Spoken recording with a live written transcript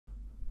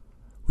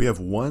We have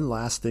one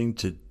last thing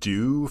to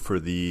do for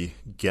the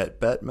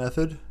GetBet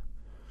method.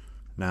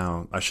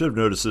 Now, I should have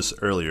noticed this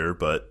earlier,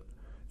 but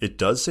it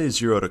does say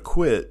 0 to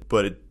quit,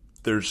 but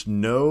there's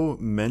no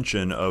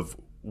mention of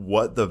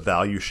what the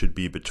value should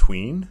be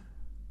between.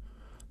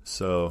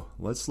 So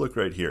let's look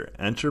right here.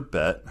 Enter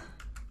bet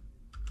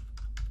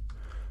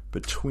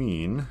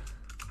between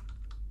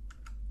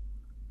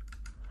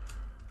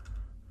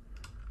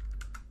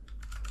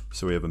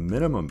so we have a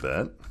minimum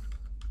bet.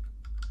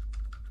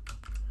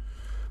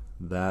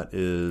 That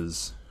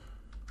is,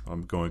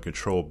 I'm going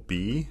Control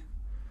B,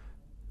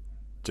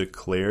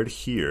 declared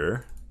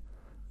here,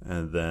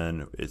 and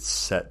then it's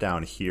set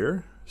down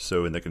here.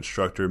 So in the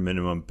constructor,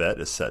 minimum bet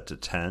is set to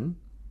 10.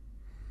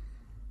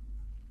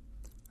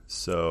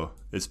 So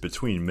it's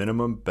between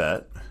minimum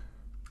bet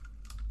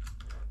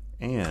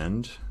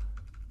and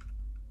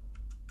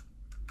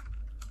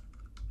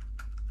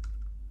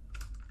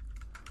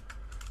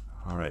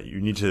all right,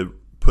 you need to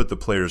put the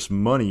player's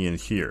money in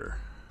here.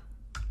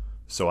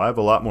 So I have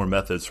a lot more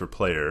methods for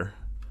player,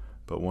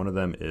 but one of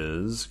them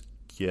is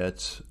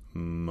get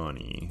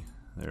money.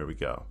 There we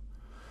go.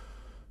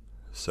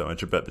 So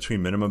enter bet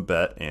between minimum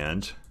bet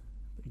and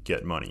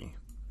get money.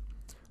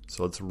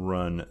 So let's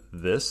run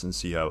this and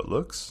see how it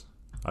looks.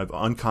 I've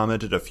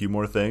uncommented a few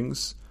more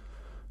things.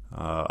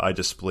 I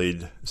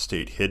displayed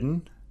state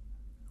hidden.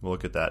 We'll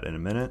look at that in a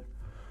minute.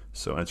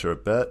 So enter a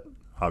bet.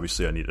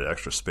 Obviously I need an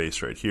extra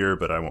space right here,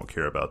 but I won't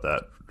care about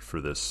that for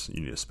this.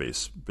 You need a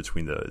space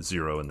between the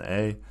 0 and the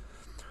A.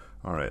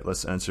 All right,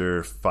 let's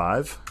enter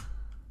 5.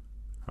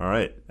 All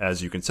right,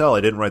 as you can tell,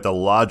 I didn't write the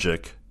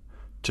logic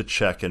to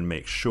check and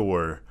make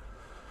sure.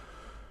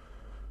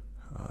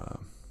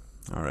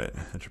 All right,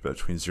 enter bet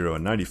between 0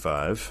 and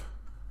 95.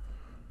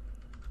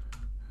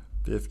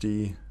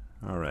 50.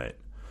 All right.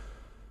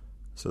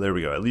 So there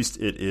we go. At least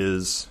it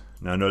is.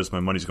 Now notice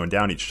my money's going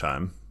down each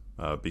time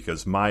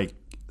because my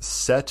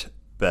set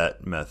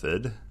bet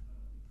method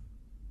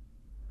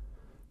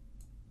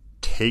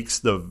takes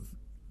the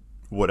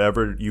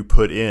whatever you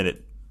put in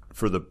it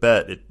for the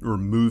bet, it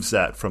removes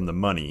that from the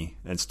money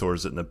and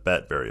stores it in the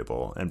bet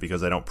variable. And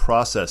because I don't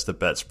process the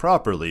bets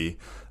properly,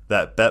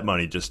 that bet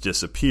money just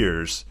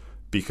disappears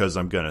because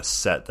I'm going to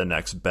set the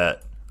next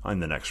bet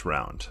on the next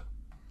round.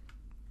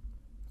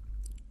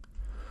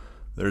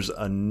 There's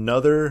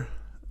another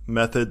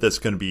method that's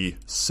going to be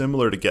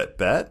similar to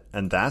GetBet,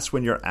 and that's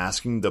when you're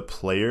asking the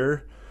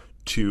player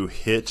to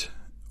hit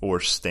or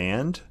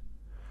stand,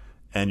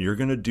 and you're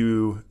going to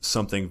do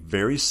something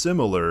very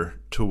similar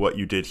to what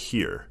you did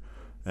here.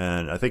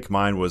 And I think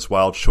mine was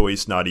while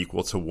choice not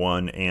equal to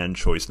 1 and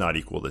choice not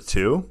equal to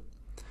 2.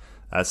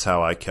 That's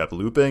how I kept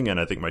looping, and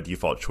I think my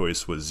default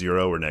choice was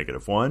 0 or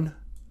 -1.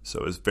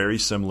 So it's very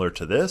similar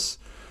to this,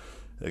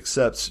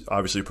 except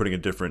obviously putting a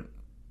different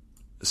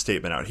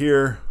statement out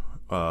here.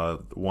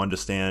 1 to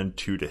stand,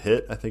 2 to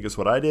hit, I think is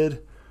what I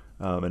did.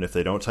 And if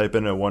they don't type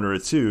in a 1 or a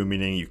 2,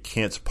 meaning you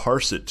can't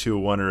parse it to a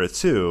 1 or a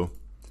 2,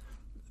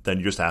 then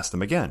you just ask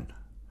them again.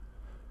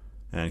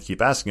 And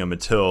keep asking them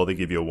until they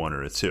give you a 1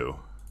 or a 2.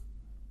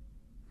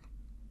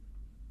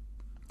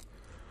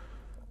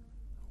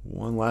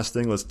 One last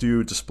thing, let's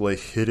do display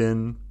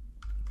hidden,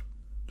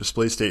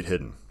 display state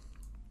hidden.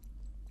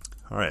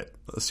 All right,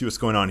 let's see what's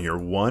going on here.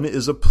 1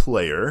 is a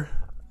player.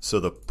 So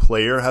the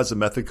player has a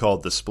method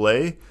called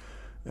display,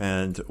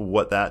 and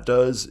what that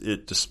does,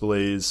 it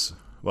displays,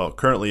 well,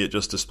 currently it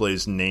just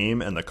displays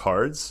name and the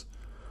cards.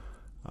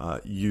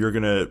 You're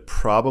going to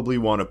probably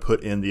want to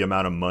put in the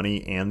amount of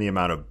money and the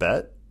amount of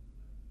bet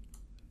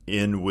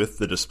in with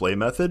the display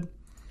method.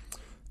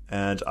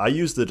 And I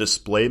use the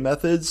display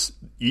methods.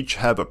 Each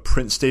have a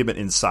print statement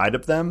inside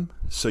of them,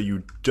 so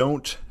you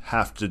don't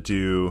have to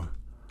do,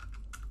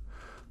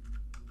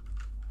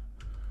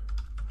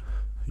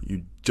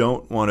 you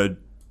don't want to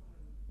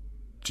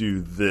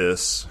do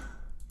this.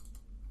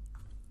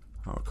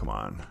 Oh, come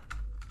on.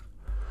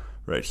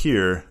 Right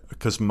here,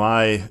 because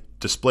my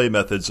display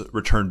methods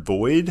return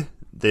void,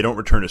 they don't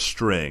return a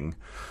string.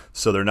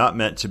 So they're not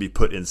meant to be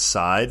put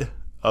inside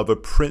of a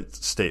print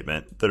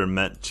statement that are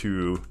meant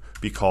to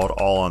be called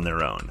all on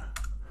their own.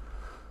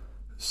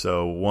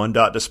 So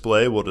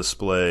one.display will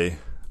display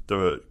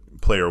the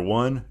player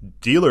 1.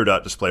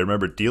 Dealer.display,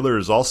 remember dealer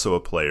is also a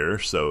player,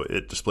 so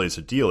it displays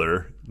a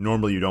dealer.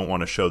 Normally you don't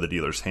want to show the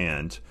dealer's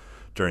hand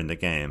during the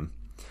game.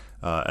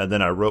 And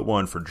then I wrote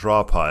one for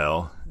draw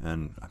pile,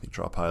 and I think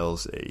draw pile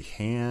is a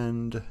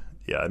hand.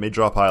 Yeah, I made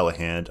draw pile a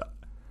hand.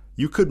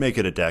 You could make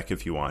it a deck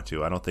if you want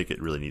to. I don't think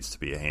it really needs to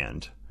be a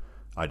hand.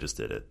 I just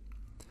did it.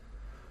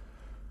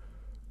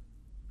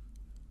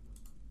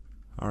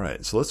 All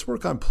right, so let's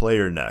work on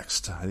player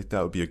next. I think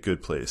that would be a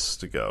good place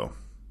to go.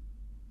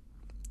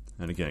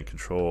 And again,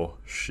 Control,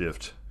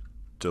 Shift,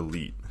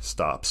 Delete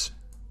stops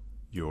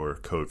your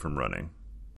code from running.